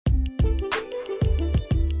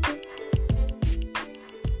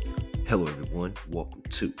Hello everyone, welcome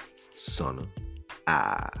to Sana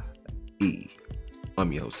IE.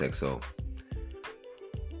 I'm your host XO.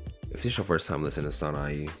 If this is your first time listening to Sana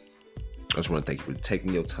IE, I just want to thank you for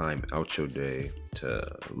taking your time out your day to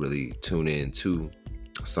really tune in to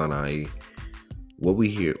Sana IE. What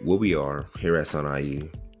we are here at Sana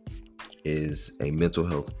IE is a mental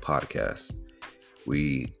health podcast.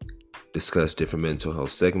 We discuss different mental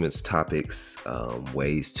health segments, topics,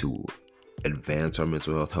 ways to advance our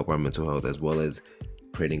mental health, help our mental health, as well as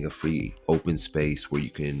creating a free open space where you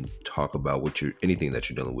can talk about anything that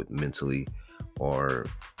you're dealing with mentally, or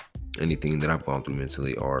anything that I've gone through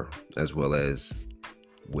mentally, or as well as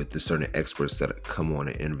with the certain experts that come on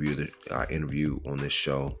and interview on this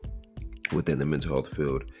show within the mental health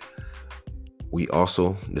field. We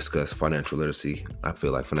also discuss financial literacy. I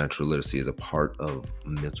feel like financial literacy is a part of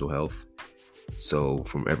mental health. So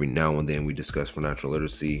from every now and then we discuss financial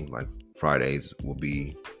literacy. Like Fridays will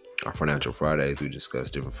be our financial Fridays. We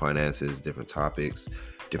discuss different finances, different topics,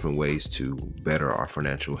 different ways to better our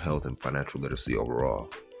financial health and financial literacy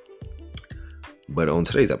overall. But on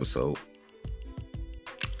today's episode,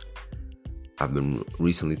 I've been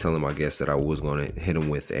recently telling my guests that I was going to hit them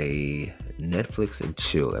with a Netflix and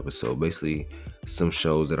chill episode. Basically, some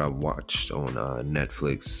shows that I watched on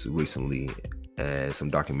Netflix recently, and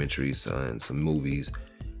some documentaries and some movies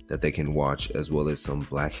that they can watch, as well as some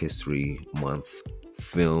Black History Month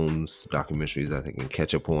films, documentaries that they can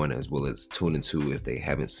catch up on, as well as tune into if they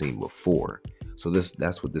haven't seen before. So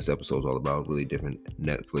that's what this episode is all about. Really different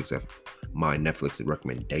my Netflix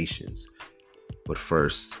recommendations. But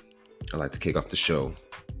first, I'd like to kick off the show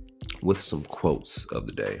with some quotes of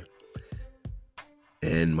the day.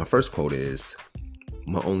 And my first quote is,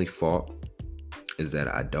 "My only fault is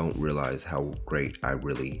that I don't realize how great I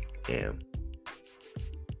really am."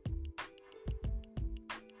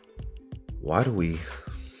 Why do we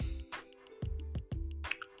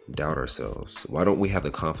doubt ourselves? Why don't we have the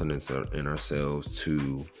confidence in ourselves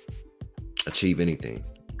to achieve anything,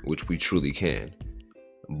 which we truly can?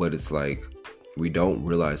 But it's like we don't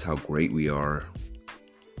realize how great we are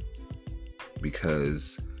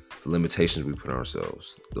because the limitations we put on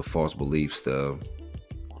ourselves, the false beliefs, the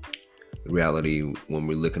reality when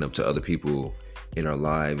we're looking up to other people in our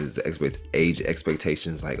lives, the age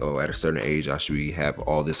expectations, like, oh, at a certain age I should have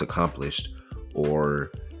all this accomplished,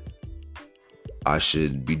 or I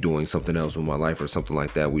should be doing something else with my life, or something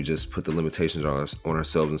like that. We just put the limitations on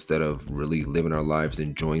ourselves instead of really living our lives,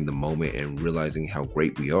 enjoying the moment, and realizing how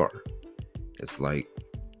great we are. It's like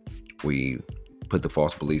we put the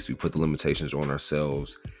false beliefs, we put the limitations on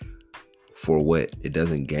ourselves for what? It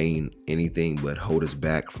doesn't gain anything but hold us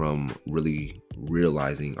back from really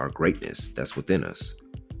realizing our greatness that's within us.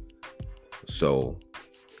 So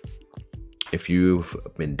if you've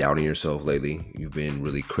been doubting yourself lately, you've been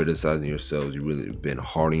really criticizing yourselves, you've really been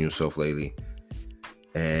hard on yourself lately,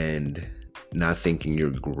 and not thinking you're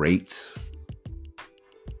great,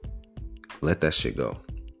 let that shit go.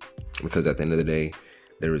 Because at the end of the day,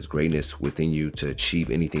 there is greatness within you to achieve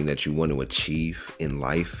anything that you want to achieve in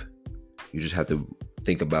life. You just have to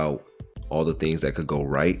think about all the things that could go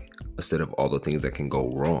right instead of all the things that can go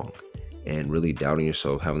wrong. And really doubting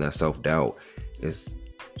yourself, having that self-doubt,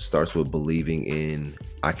 starts with believing in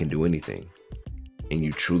I can do anything. And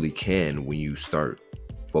you truly can when you start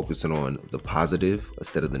focusing on the positive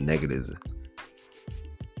instead of the negatives.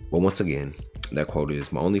 But once again, that quote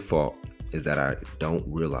is, "My only fault is that I don't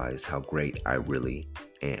realize how great I really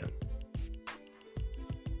am."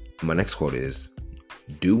 My next quote is,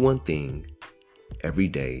 "Do one thing every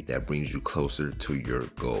day that brings you closer to your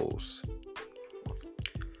goals."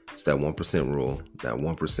 It's that 1% rule, that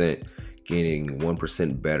 1%, getting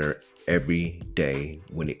 1% better every day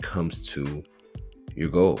when it comes to your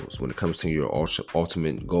goals, when it comes to your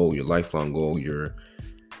ultimate goal, your lifelong goal, your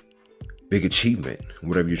big achievement,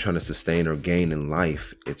 whatever you're trying to sustain or gain in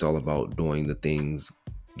life. It's all about doing the things,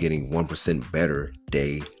 getting 1% better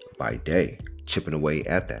day by day, chipping away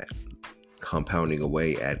at that, compounding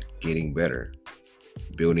away at getting better,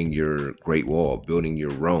 building your Great Wall, building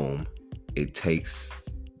your Rome. It takes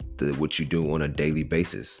what you do on a daily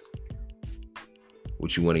basis.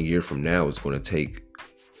 What you want a year from now is going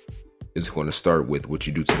to start with what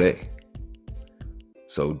you do today.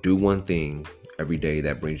 So do one thing every day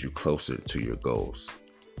that brings you closer to your goals.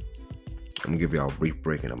 I'm gonna give y'all a brief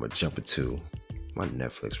break and I'm gonna jump into my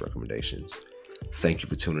Netflix recommendations. Thank you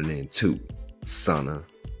for tuning in to Sana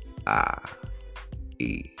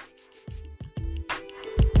IE.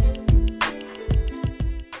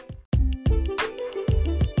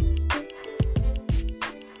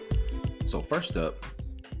 So first up,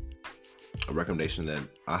 a recommendation that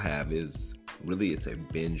I have is Really, it's a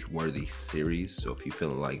binge-worthy series. So if you're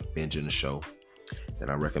feeling like binging a show, then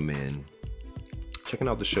I recommend checking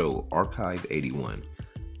out the show Archive 81.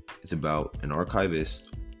 It's about an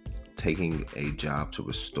archivist taking a job to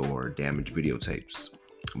restore damaged videotapes,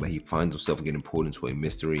 but he finds himself getting pulled into a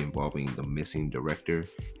mystery involving the missing director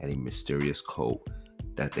and a mysterious cult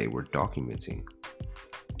that they were documenting.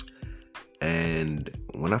 And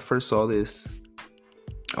when I first saw this,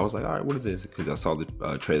 I was like, all right, what is this? Because I saw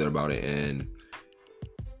the trailer about it, and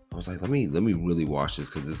I was like, let me really watch this,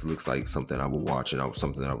 because this looks like something I would watch, and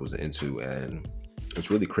something that I was into, and it's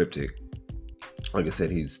really cryptic. Like I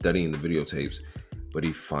said, he's studying the videotapes, but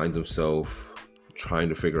he finds himself trying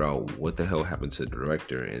to figure out what the hell happened to the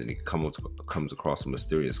director, and he comes across a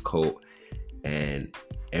mysterious cult, and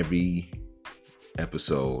every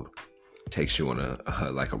episode takes you on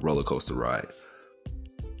a like a roller coaster ride.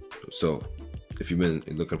 So if you've been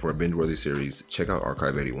looking for a binge-worthy series, check out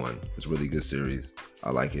Archive 81. It's a really good series. I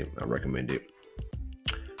like it. I recommend it.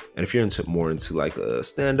 And if you're more into like a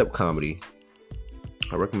stand-up comedy,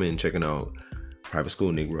 I recommend checking out Private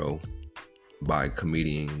School Negro by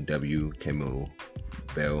comedian W. Kamau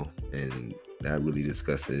Bell. And that really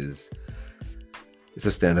discusses, it's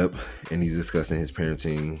a stand-up, and he's discussing his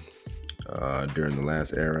parenting during the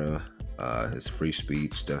last era, his free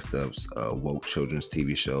speech, dust-ups, woke children's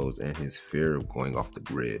TV shows, and his fear of going off the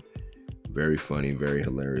grid. Very funny, very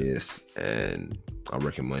hilarious, and I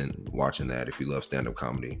recommend watching that if you love stand-up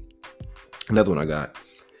comedy. Another one I got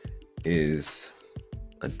is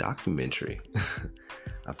a documentary.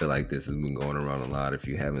 I feel like this has been going around a lot. If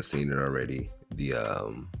you haven't seen it already, the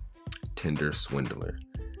Tinder Swindler.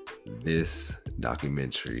 This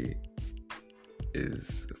documentary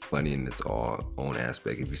is funny in its own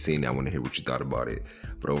aspect. If you've seen it, I want to hear what you thought about it.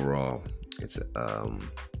 But overall, it's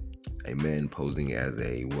a man posing as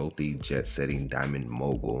a wealthy, jet-setting diamond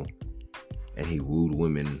mogul, and he wooed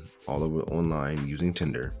women all over online using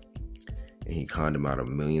Tinder, and he conned them out of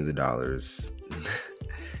millions of dollars.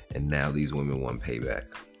 And now these women want payback.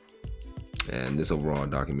 And this overall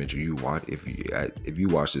documentary, if you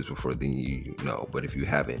watched this before, then you know. But if you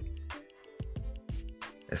haven't,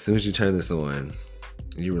 as soon as you turn this on,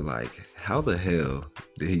 you were like, how the hell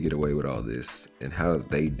did he get away with all this? And how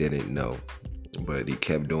they didn't know. But he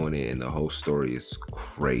kept doing it, and the whole story is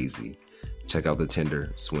crazy. Check out the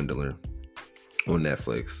Tinder Swindler on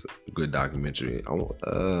Netflix. Good documentary.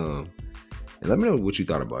 And let me know what you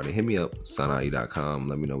thought about it. Hit me up, sanai.com.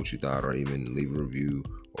 Let me know what you thought, or even leave a review,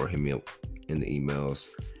 or hit me up in the emails,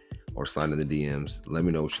 or slide in the DMs. Let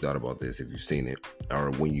me know what you thought about this if you've seen it,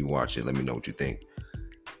 or when you watch it, let me know what you think.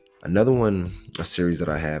 Another one, a series that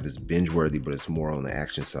I have, is binge-worthy, but it's more on the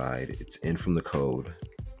action side. It's In From the Code.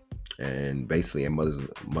 And basically, a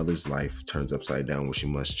mother's life turns upside down when she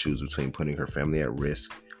must choose between putting her family at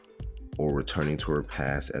risk or returning to her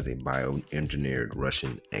past as a bioengineered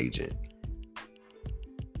Russian agent.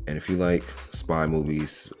 And if you like spy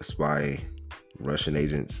movies, spy Russian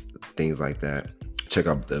agents, things like that, check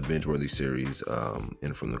out the binge-worthy series,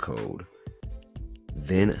 In From the Code.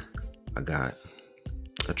 Then I got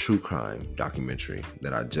a true crime documentary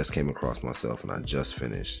that I just came across myself, and I just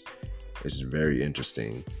finished. It's very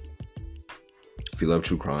interesting. If you love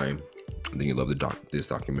true crime, then you love this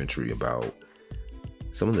documentary about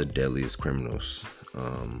some of the deadliest criminals,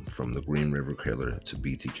 from the Green River Killer to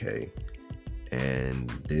BTK. And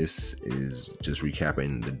this is just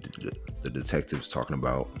recapping the detectives talking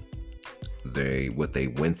about what they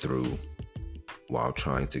went through while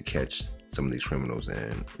trying to catch some of these criminals,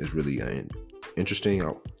 and it's really interesting.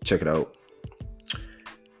 I'll check it out.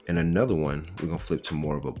 And another one, we're gonna flip to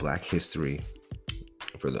more of a Black History,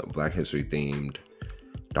 for the Black History themed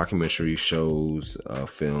documentary shows,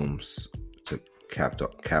 films to cap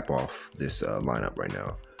off this lineup right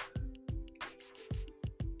now.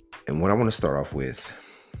 And what I want to start off with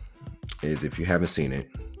is, if you haven't seen it,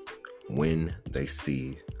 When They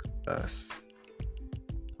See Us,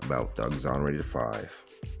 about the Exonerated Five.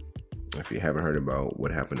 If you haven't heard about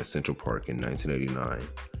what happened at Central Park in 1989,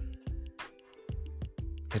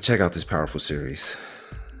 and check out this powerful series.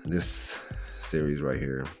 This series right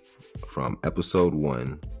here, from episode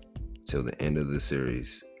 1 till the end of the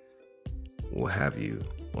series, will have you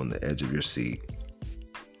on the edge of your seat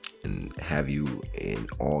and have you in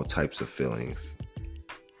all types of feelings.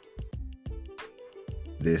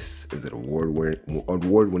 This is an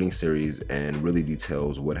award-winning series, and really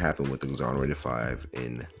details what happened with the Exonerated Five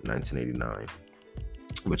in 1989.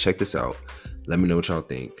 But check this out. Let me know what y'all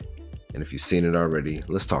think. And if you've seen it already,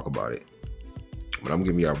 let's talk about it. But I'm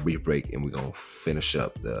giving you a brief break, and we're going to finish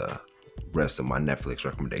up the rest of my Netflix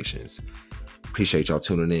recommendations. Appreciate y'all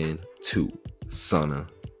tuning in to Sana.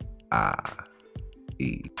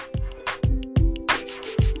 E.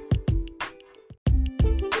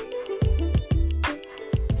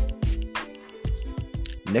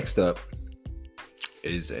 Next up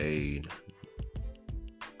is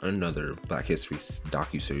another Black History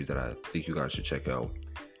docuseries that I think you guys should check out.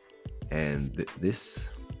 And this,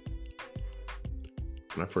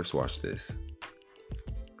 when I first watched this,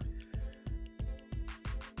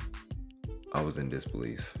 I was in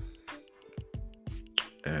disbelief.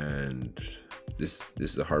 And this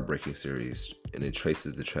is a heartbreaking series, and it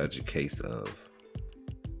traces the tragic case of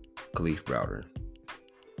Kalief Browder.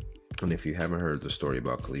 And if you haven't heard the story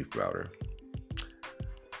about Kalief Browder,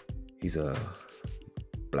 he's a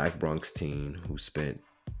Black Bronx teen who spent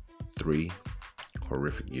 3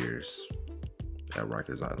 horrific years at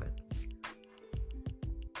Rikers Island.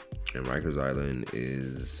 And Rikers Island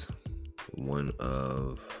is one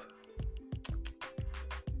of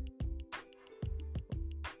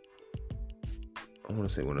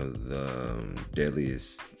the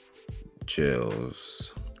deadliest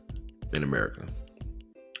jails in America.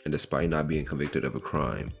 And despite not being convicted of a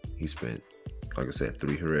crime, he spent, like I said,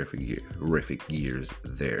 3 horrific years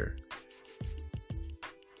there.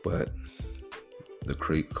 But the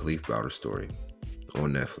Kalief Browder story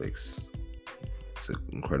on Netflix, it's an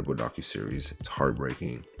incredible docuseries. It's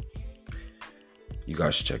heartbreaking. You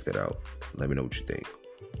guys should check that out. Let me know what you think.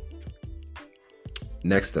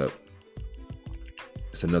 Next up,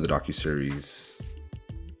 it's another docuseries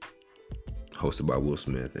hosted by Will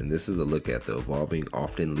Smith, and this is a look at the evolving,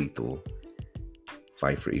 often lethal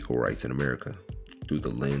fight for equal rights in America through the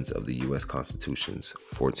lens of the U.S. Constitution's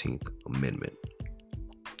 14th Amendment.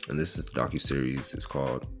 And this docuseries is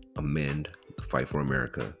called Amend: The Fight for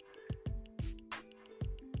America.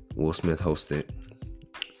 Will Smith hosted.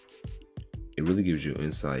 It really gives you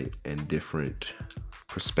insight and different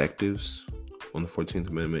perspectives on the 14th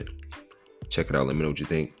Amendment. Check it out. Let me know what you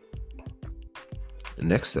think. And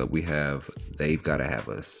next up, we have They've Gotta Have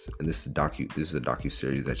Us, and this is a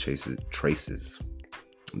docuseries that traces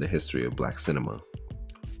the history of Black cinema.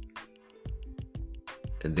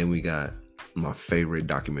 And then we got my favorite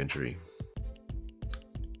documentary,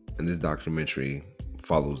 and this documentary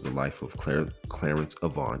follows the life of Clarence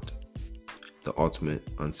Avant, the ultimate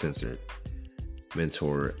uncensored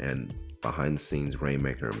mentor and behind-the-scenes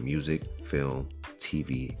rainmaker of music, film,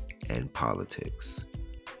 TV, and politics.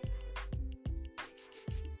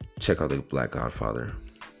 Check out The Black Godfather.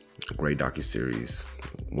 A great docuseries,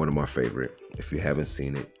 one of my favorite. If you haven't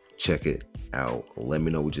seen it, check it out. Let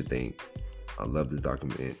me know what you think. I love this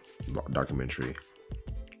documentary.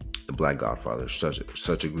 The Black Godfather, such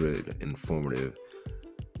a good, informative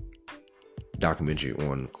documentary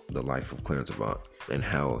on the life of Clarence Avant and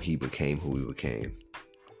how he became who he became.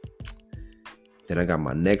 Then I got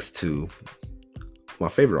my next 2, my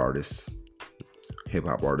favorite artists,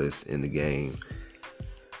 hip-hop artists in the game,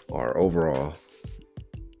 or overall.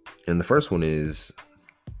 And the first one is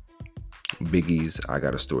Biggie's I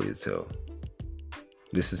Got a Story to Tell.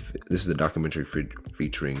 This is a documentary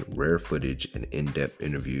featuring rare footage and in-depth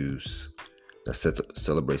interviews that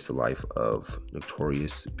celebrates the life of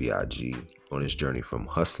Notorious B.I.G. on his journey from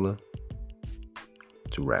hustler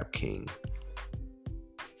to rap king.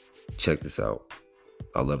 Check this out.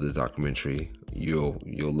 I love this documentary. You'll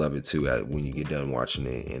love it too when you get done watching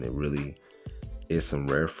it, and it really is some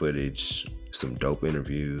rare footage, some dope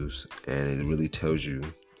interviews, and it really tells you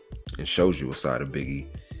and shows you a side of Biggie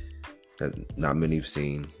that not many have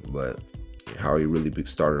seen, but how he really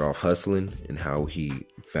started off hustling and how he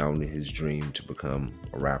found his dream to become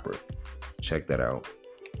a rapper. Check that out.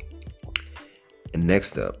 And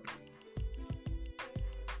next up,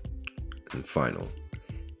 and final,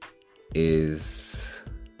 is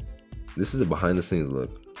this is a behind the scenes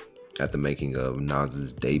look at the making of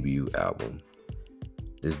Nas's debut album.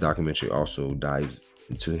 This documentary also dives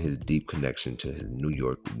into his deep connection to his New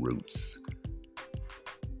York roots.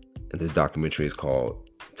 And this documentary is called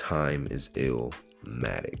Time is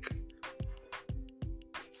Illmatic.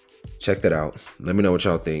 Check that out. Let me know what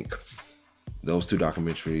y'all think. Those 2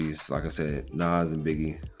 documentaries, like I said, Nas and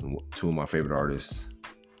Biggie, 2 of my favorite artists.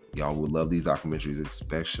 Y'all would love these documentaries,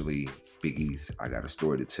 especially Biggie's I Got a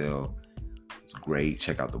Story to Tell. It's great.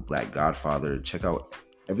 Check out The Black Godfather. Check out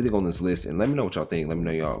everything on this list, and let me know what y'all think. Let me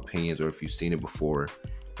know y'all opinions, or if you've seen it before,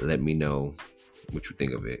 let me know what you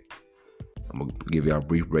think of it. I'm gonna give y'all a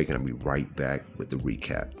brief break, and I'll be right back with the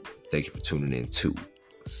recap. Thank you for tuning in to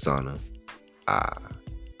Sana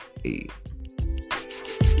IE.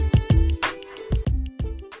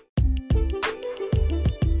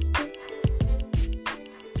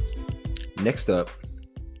 Next up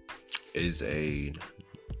is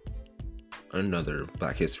another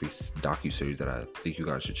Black History docuseries that I think you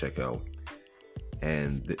guys should check out.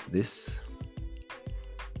 And this,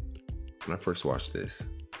 when I first watched this,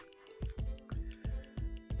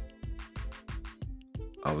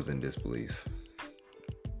 I was in disbelief.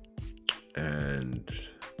 And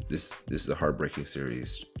this is a heartbreaking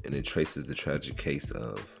series, and it traces the tragic case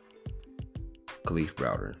of Kalief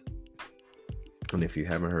Browder. And if you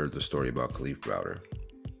haven't heard the story about Kalief Browder,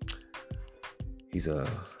 he's a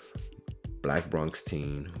Black Bronx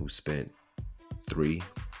teen who spent 3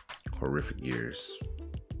 horrific years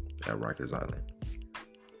at Rikers Island.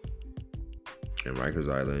 And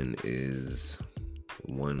Rikers Island is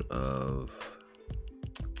one of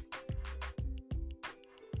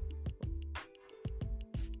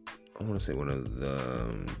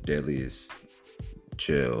the deadliest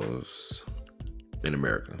jails in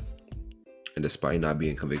America. And despite not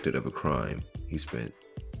being convicted of a crime, he spent,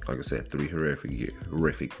 like I said, 3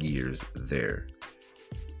 horrific years there.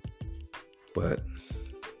 But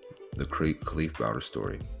the Kalief Browder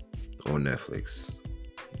story on Netflix,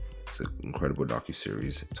 it's an incredible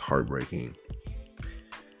docuseries. It's heartbreaking.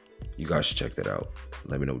 You guys should check that out.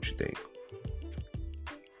 Let me know what you think.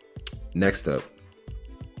 Next up,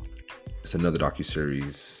 it's another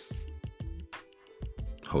docuseries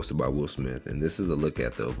hosted by Will Smith, and this is a look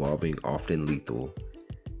at the evolving, often lethal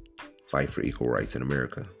fight for equal rights in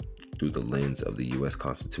America through the lens of the U.S.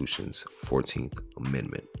 Constitution's 14th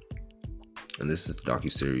Amendment. And this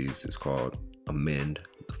docuseries is called Amend: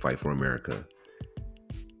 The Fight for America.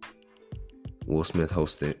 Will Smith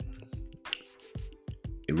hosted.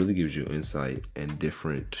 It really gives you insight and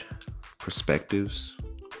different perspectives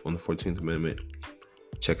on the 14th Amendment.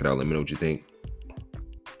 Check it out. Let me know what you think.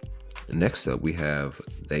 And next up, we have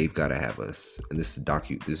They've Gotta Have Us, and this is a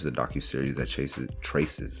docuseries that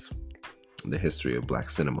traces the history of Black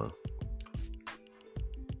cinema.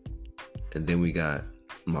 And then we got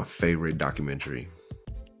my favorite documentary,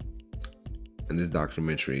 and this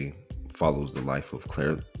documentary follows the life of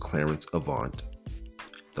Clarence Avant,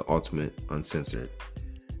 the ultimate uncensored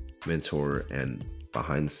mentor and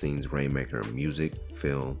behind-the-scenes rainmaker of music,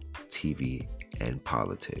 film, TV, and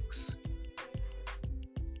politics.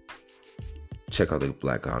 Check out The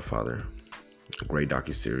Black Godfather, a great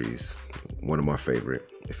docuseries, one of my favorite.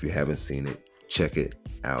 If you haven't seen it, check it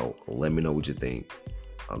out. Let me know what you think.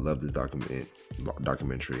 I love this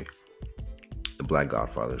documentary. The Black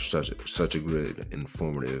Godfather, such a good,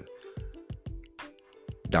 informative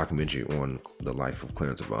documentary on the life of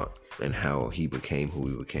Clarence Avant and how he became who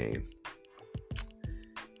he became.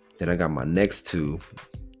 Then I got my next 2,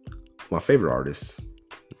 my favorite artists,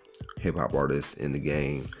 hip-hop artists in the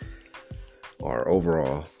game, or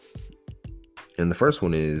overall. And the first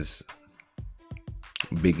one is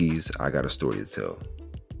Biggie's I Got a Story to Tell.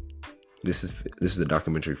 This is a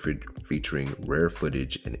documentary featuring rare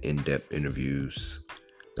footage and in-depth interviews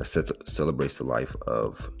that celebrates the life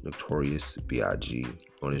of Notorious B.I.G.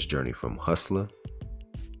 on his journey from hustler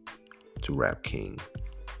to rap king.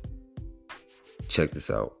 Check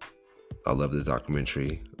this out. I love this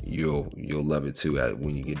documentary. You'll love it too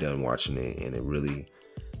when you get done watching it, and it really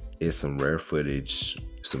is some rare footage,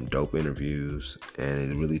 some dope interviews,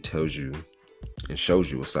 and it really tells you and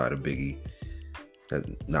shows you a side of Biggie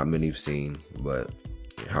that not many have seen, but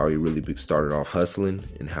how he really started off hustling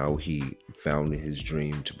and how he found his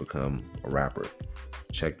dream to become a rapper.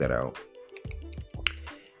 Check that out.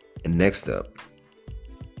 And next up,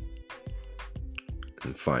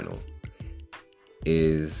 and final,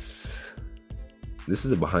 is this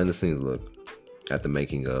is a behind the scenes look at the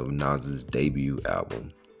making of Nas's debut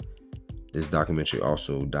album. This documentary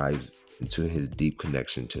also dives into his deep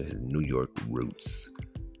connection to his New York roots.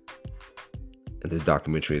 And this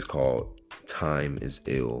documentary is called Time is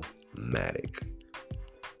Illmatic.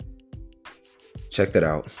 Check that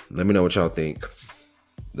out. Let me know what y'all think.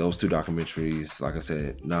 Those 2 documentaries, like I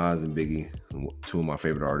said, Nas and Biggie, 2 of my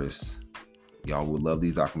favorite artists. Y'all would love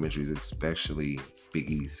these documentaries, especially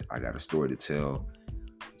Biggie's I Got a Story to Tell.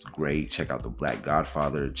 It's great. Check out The Black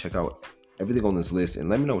Godfather. Check out everything on this list, and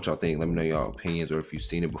let me know what y'all think. Let me know y'all opinions, or if you've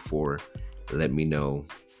seen it before, let me know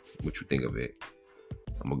what you think of it.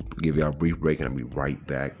 I'm gonna give y'all a brief break, and I'll be right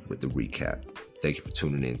back with the recap. Thank you for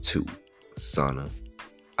tuning in to Sana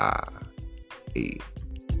IE.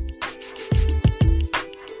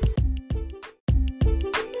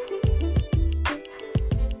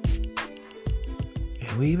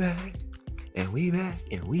 And we back, and we back,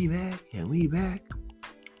 and we back, and we back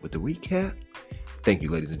with the recap. Thank you,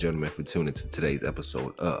 ladies and gentlemen, for tuning to today's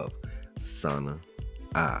episode of Sana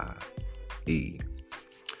IE.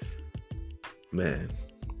 Man,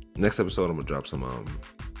 next episode I'm gonna drop some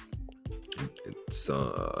It's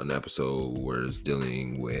an episode where it's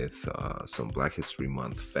dealing with some Black History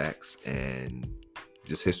Month facts and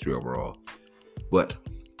just history overall. But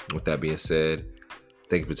with that being said,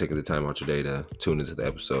 thank you for taking the time out your day to tune into the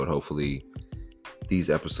episode. Hopefully these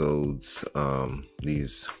episodes,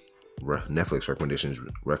 these Netflix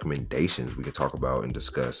recommendations we can talk about and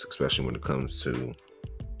discuss, especially when it comes to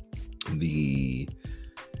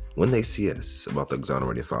when they see us, about the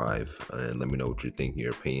Exonerated Five, and let me know what you think,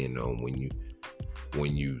 your opinion on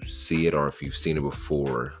when you see it, or if you've seen it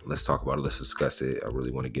before. Let's talk about it. Let's discuss it. I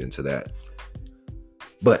really want to get into that.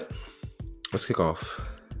 But let's kick off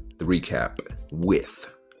the recap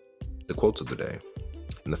with the quotes of the day.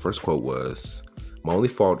 And the first quote was, "My only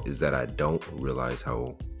fault is that I don't realize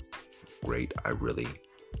how great I really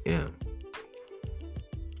am."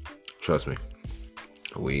 Trust me,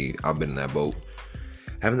 I've been in that boat.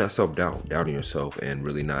 Having that self-doubt, doubting yourself, and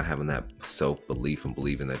really not having that self-belief and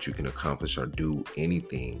believing that you can accomplish or do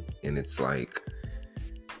anything. And it's like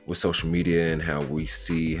with social media and how we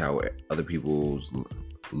see how other people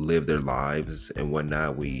live their lives and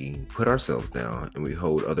whatnot, we put ourselves down and we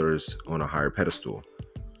hold others on a higher pedestal.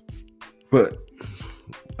 But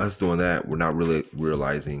us doing that, we're not really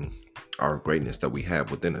realizing our greatness that we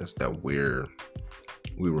have within us, that we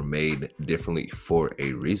were made differently for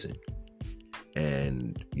a reason.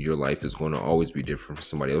 And your life is going to always be different from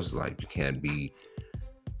somebody else's life. You can't be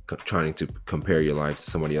trying to compare your life to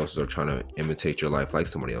somebody else's or trying to imitate your life like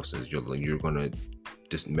somebody else's. You're going to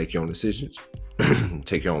just make your own decisions,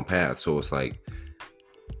 take your own path. So it's like,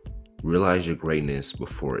 realize your greatness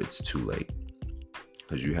before it's too late,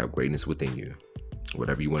 because you have greatness within you.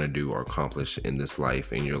 Whatever you want to do or accomplish in this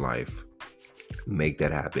life, in your life, make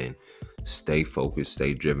that happen. Stay focused,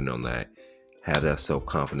 stay driven on that. Have that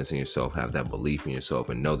self-confidence in yourself, have that belief in yourself,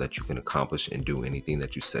 and know that you can accomplish and do anything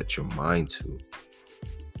that you set your mind to.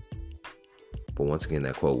 But once again,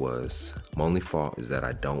 that quote was, "My only fault is that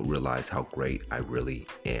I don't realize how great I really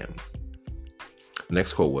am." The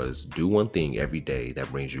next quote was, "Do one thing every day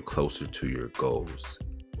that brings you closer to your goals."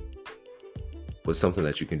 What's something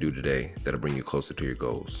that you can do today that'll bring you closer to your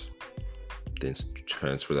goals? Then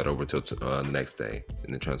transfer that over to the next day,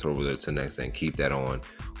 and then transfer over to the next day, and keep that on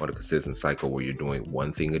a consistent cycle where you're doing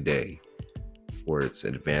one thing a day, where it's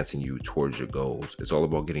advancing you towards your goals. It's all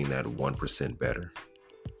about getting that 1% better,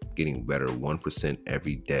 getting better 1%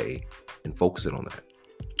 every day, and focusing on that.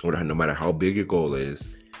 Or no matter how big your goal is,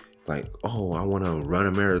 like, oh, I want to run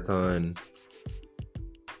a marathon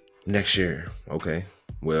next year. Okay,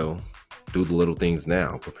 well, do the little things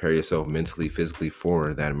now. Prepare yourself mentally, physically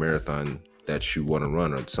for that marathon that you want to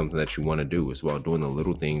run, or something that you want to do. It's about doing the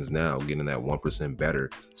little things now, getting that 1% better.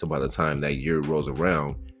 So by the time that year rolls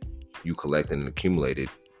around, you collected and accumulated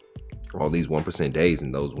all these 1% days,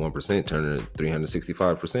 and those 1% turn into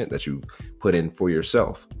 365% that you've put in for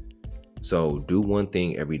yourself. So do one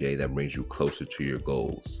thing every day that brings you closer to your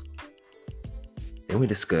goals. Then we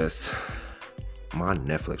discuss my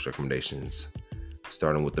Netflix recommendations,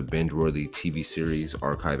 starting with the binge-worthy TV series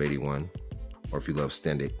Archive 81. Or if you love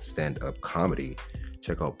stand-up comedy,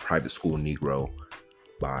 check out Private School Negro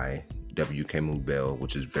by W. Kamau Bell,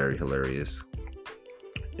 which is very hilarious.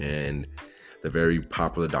 And the very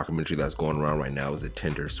popular documentary that's going around right now is The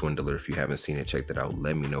Tinder Swindler. If you haven't seen it, check that out.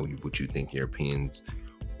 Let me know what you think, your opinions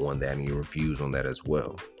on that, and your reviews on that as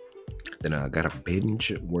well. Then I got a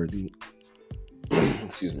binge-worthy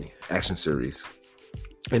action series,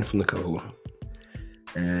 In From the Code.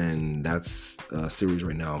 And that's a series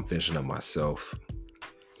right now I'm finishing up myself.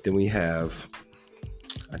 Then we have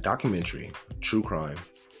a documentary, true crime.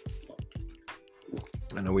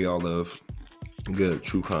 I know we all love good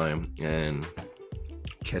true crime, and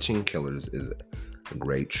Catching Killers is a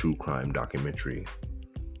great true crime documentary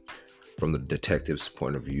from the detective's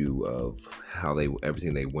point of view of how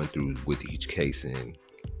everything they went through with each case, and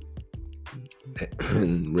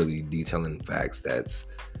really detailing facts that's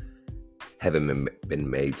haven't been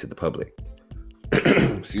made to the public.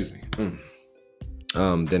 Excuse me.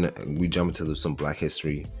 Then we jump into some Black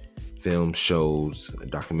history films, shows,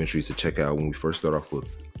 documentaries to check out. When we first start off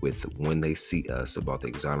with When They See Us, about the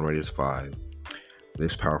Exonerated Five,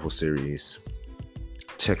 this powerful series.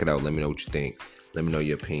 Check it out. Let me know what you think. Let me know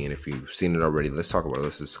your opinion. If you've seen it already, let's talk about it.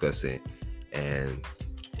 Let's discuss it. And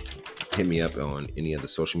hit me up on any of the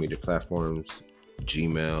social media platforms,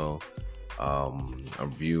 Gmail, a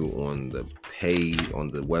review on the page, on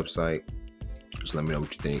the website. Just let me know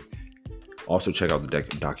what you think. Also, check out the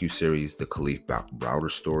docu-series, The Kalief Browder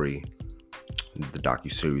Story, the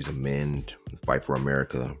docu-series Amend, Fight for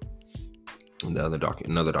America, and another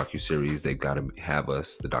docu-series, They've Got to Have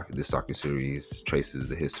Us. This docu-series traces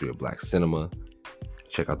the history of Black cinema.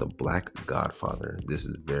 check out The Black Godfather. This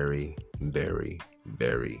is very, very,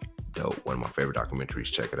 very dope. One of my favorite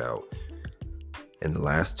documentaries. Check it out. And the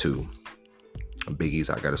last two, Biggie's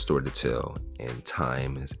I Got a Story to Tell and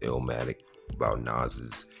Time is Illmatic, about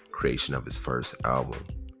Nas's creation of his first album.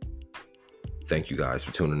 Thank you guys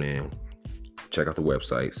for tuning in. Check out the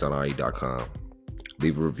website, sonai.com.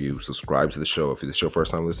 Leave a review. Subscribe to the show. If it's your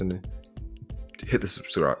first time listening, hit the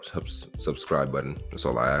subscribe button. That's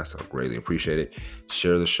all I ask. I greatly appreciate it.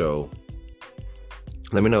 Share the show.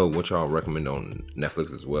 Let me know what y'all recommend on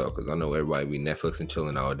Netflix as well, because I know everybody be Netflix and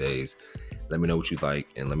chilling nowadays. Let me know what you like,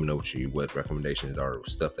 and let me know what recommendations are,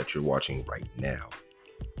 stuff that you're watching right now.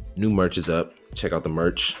 New merch is up. Check out the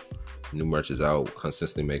merch. New merch is out.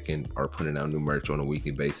 Consistently putting out new merch on a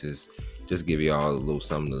weekly basis. Just give y'all a little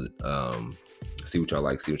something to see what y'all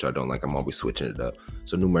like, see what y'all don't like. I'm always switching it up.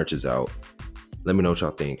 So new merch is out. Let me know what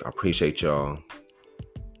y'all think. I appreciate y'all.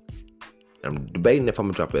 I'm debating if I'm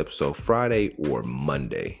gonna drop an episode Friday or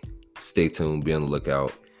Monday. Stay tuned. Be on the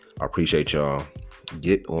lookout. I appreciate y'all.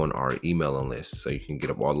 Get on our emailing list so you can get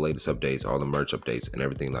up all the latest updates, all the merch updates, and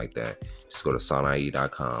everything like that. Just go to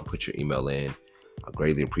sonai.com, put your email in. I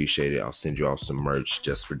greatly appreciate it. I'll send you off some merch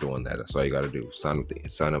just for doing that. That's all you got to do.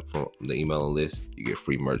 Sign up for the emailing list. You get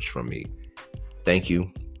free merch from me. Thank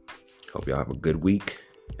you. Hope y'all have a good week.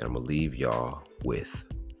 And I'm going to leave y'all with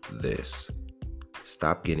this.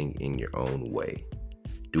 Stop getting in your own way.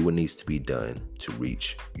 Do what needs to be done to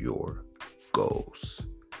reach your goals.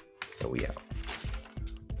 And we out.